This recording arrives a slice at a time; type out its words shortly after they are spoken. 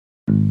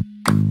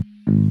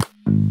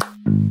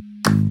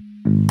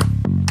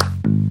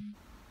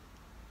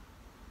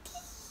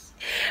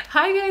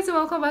Hi guys, and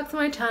welcome back to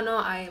my channel.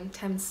 I am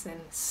Tamsin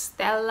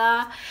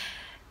Stella,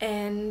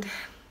 and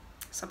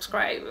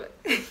subscribe.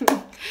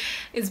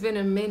 It's been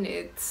a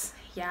minute.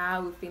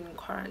 Yeah, we've been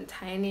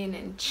quarantining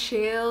and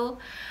chill.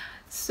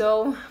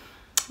 So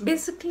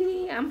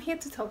basically I'm here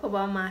to talk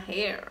about my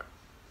hair.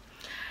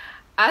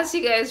 As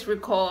you guys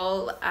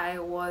recall, I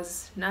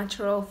was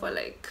natural for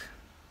like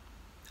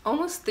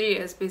almost 3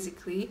 years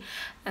basically,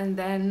 and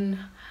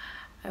then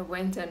I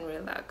went and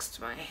relaxed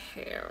my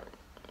hair,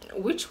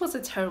 which was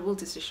a terrible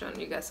decision.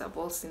 You guys have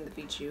all seen the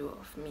video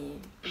of me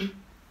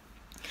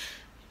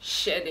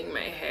shedding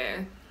my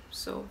hair.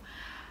 So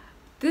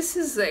this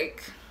is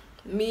like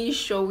me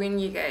showing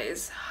you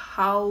guys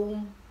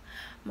how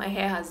my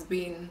hair has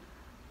been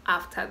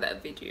after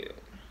that video.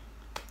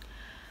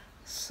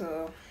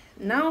 So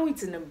now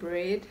it's in a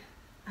braid.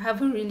 I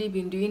haven't really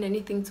been doing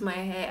anything to my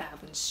hair. I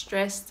haven't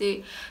stressed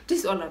it. This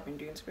is all I've been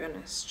doing, to be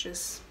honest,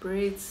 just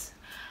braids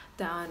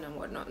down and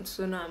whatnot.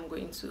 So now I'm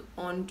going to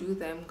undo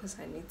them because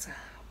I need to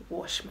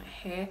wash my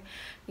hair.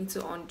 I need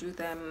to undo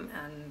them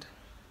and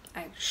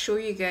I show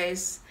you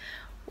guys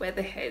where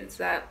the hair is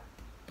at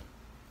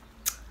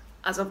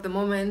as of the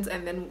moment,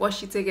 and then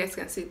wash it so you guys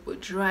can see it both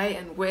dry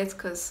and wet,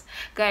 because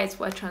guys,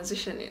 we're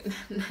transitioning.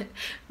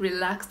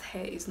 Relaxed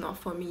hair is not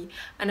for me,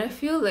 and I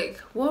feel like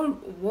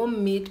what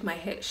made my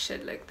hair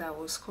shed like that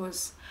was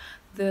because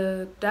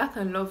the Dark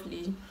and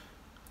Lovely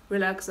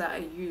relaxer I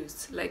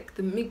used, like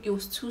it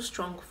was too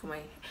strong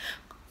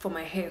for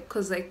my hair,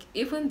 because like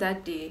even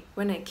that day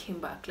when I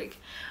came back, like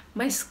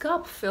my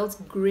scalp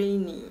felt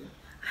grainy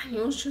and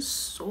it was just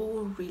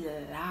so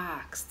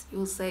relaxed. It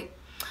was like,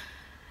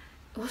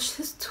 it was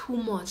just too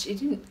much. It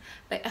didn't,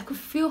 like, I could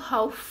feel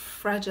how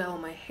fragile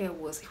my hair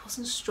was. It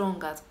wasn't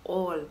strong at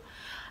all,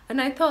 and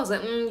I thought, I was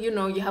like, you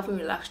know, you haven't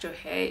relaxed your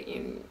hair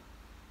in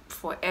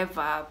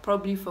forever,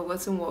 probably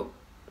forgotten what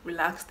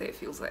relaxed hair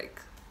feels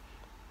like.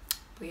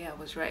 But yeah, I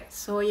was right.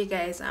 So you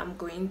guys, I'm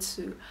going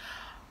to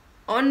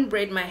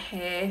unbraid my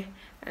hair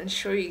and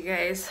show you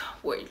guys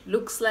what it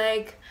looks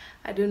like.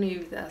 I don't know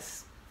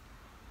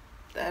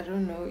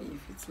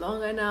if it's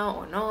longer now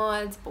or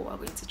not, but we're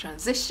going to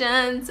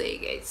transition. So you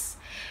guys,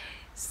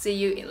 see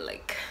you in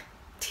like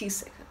 2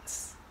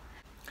 seconds.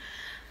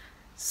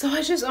 So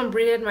I just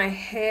unbraided my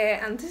hair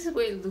and this is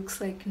what it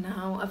looks like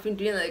now. I've been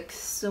doing like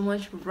so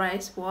much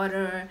rice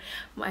water.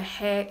 My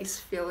hair is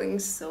feeling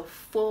so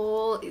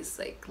full. It's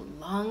like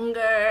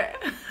longer.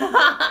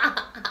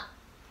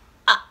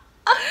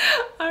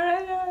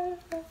 Alright.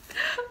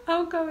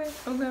 I'm coming.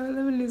 Let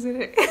me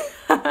loosen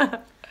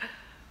it.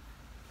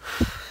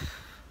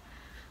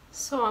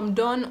 So I'm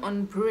done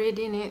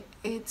unbraiding it.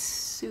 It's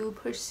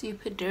super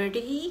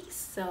dirty,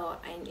 so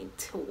I need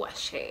to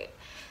wash it.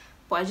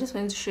 But I just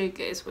wanted to show you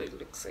guys what it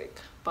looks like,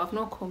 but I've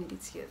not combed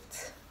it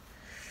yet.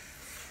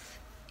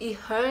 It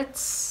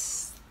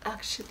hurts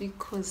actually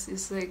because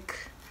it's like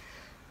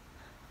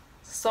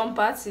some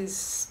parts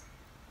is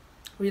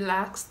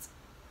relaxed,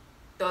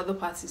 the other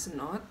part is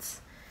not.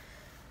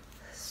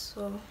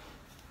 So,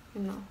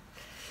 you know,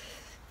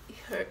 it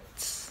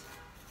hurts.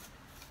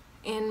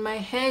 And my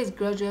hair is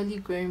gradually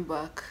growing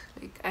back.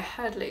 Like I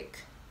had like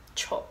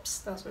chops,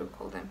 that's what we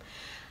call them.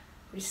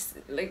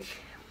 Like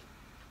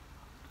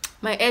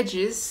my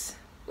edges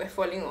were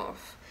falling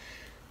off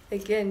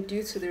again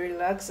due to the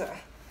relaxer.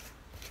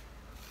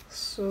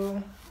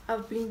 So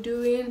I've been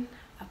doing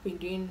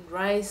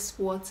rice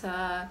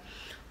water,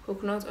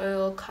 coconut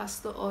oil,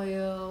 castor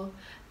oil,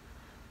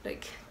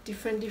 like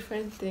different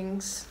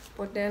things.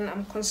 But then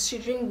I'm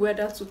considering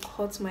whether to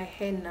cut my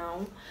hair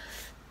now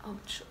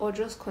or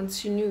just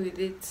continue with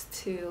it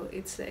till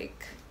it's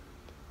like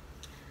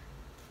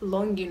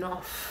long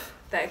enough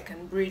that I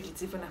can braid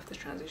it even after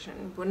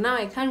transition. But now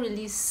I can't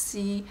really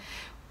see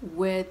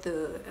where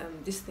the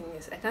this thing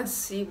is. I can't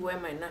see where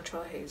my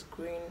natural hair is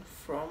growing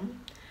from,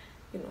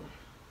 you know.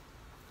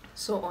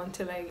 So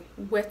until I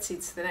wet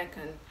it, then I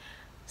can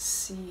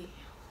see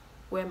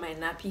where my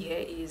nappy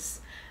hair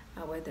is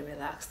and where the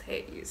relaxed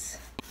hair is.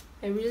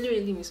 I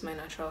really miss my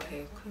natural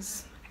hair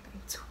because I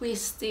can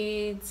twist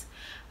it,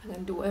 I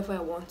can do whatever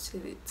I want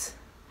with it.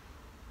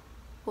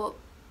 Well,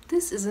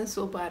 this isn't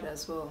so bad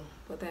as well,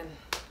 but then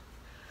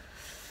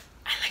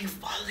I like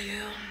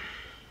volume.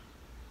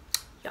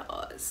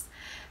 Yes.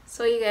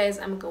 So you guys,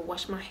 I'm gonna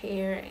wash my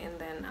hair and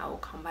then I'll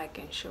come back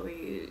and show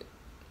you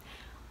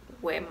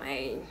where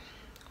my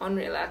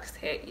unrelaxed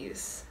hair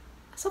is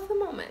as of the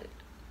moment.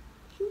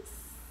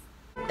 Peace.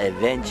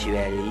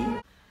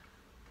 Eventually.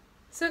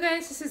 So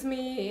guys, this is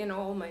me in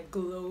all my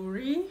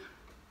glory.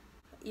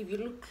 If you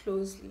look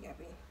closely,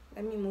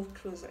 let me move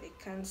closer. You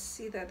can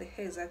see that the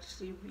hair is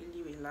actually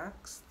really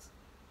relaxed.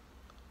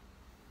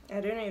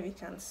 I don't know if you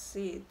can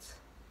see it.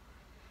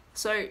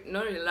 Sorry,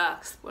 not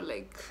relaxed, but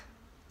like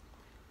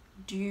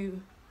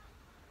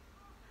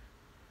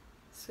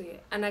so yeah,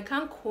 and I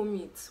can't comb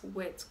it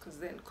wet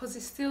because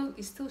it's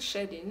still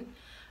shedding.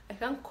 I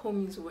can't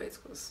comb it wet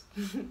because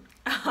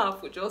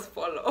half would just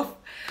fall off.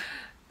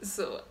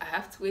 So I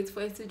have to wait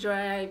for it to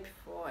dry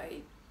before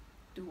I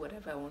do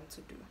whatever I want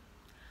to do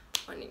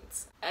on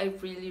it. I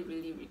really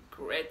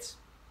regret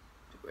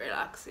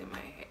relaxing my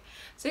hair.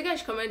 So you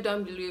guys comment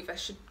down below if I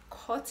should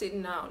cut it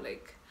now.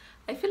 Like,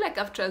 I feel like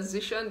I've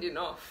transitioned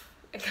enough.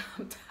 Like,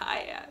 I'm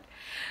tired.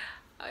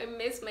 I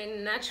miss my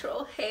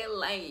natural hair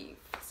life.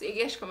 So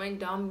you guys comment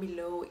down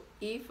below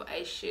if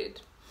I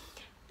should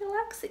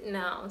relax it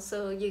now.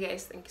 So you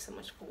guys, thank you so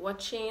much for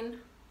watching.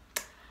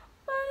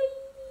 Bye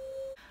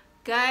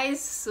guys.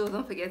 So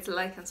don't forget to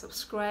like and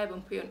subscribe,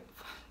 and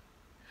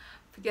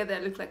forget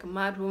that I look like a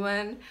mad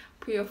woman.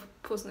 Put your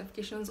post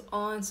notifications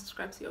on,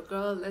 subscribe to your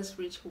girl. Let's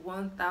reach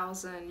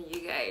 1,000,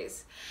 you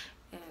guys.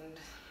 And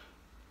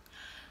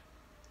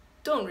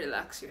don't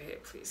relax your hair,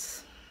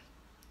 please.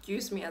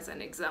 Use me as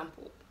an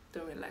example.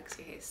 Don't relax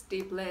your hair.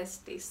 Stay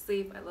blessed, stay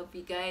safe. I love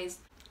you guys.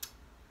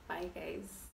 Bye guys.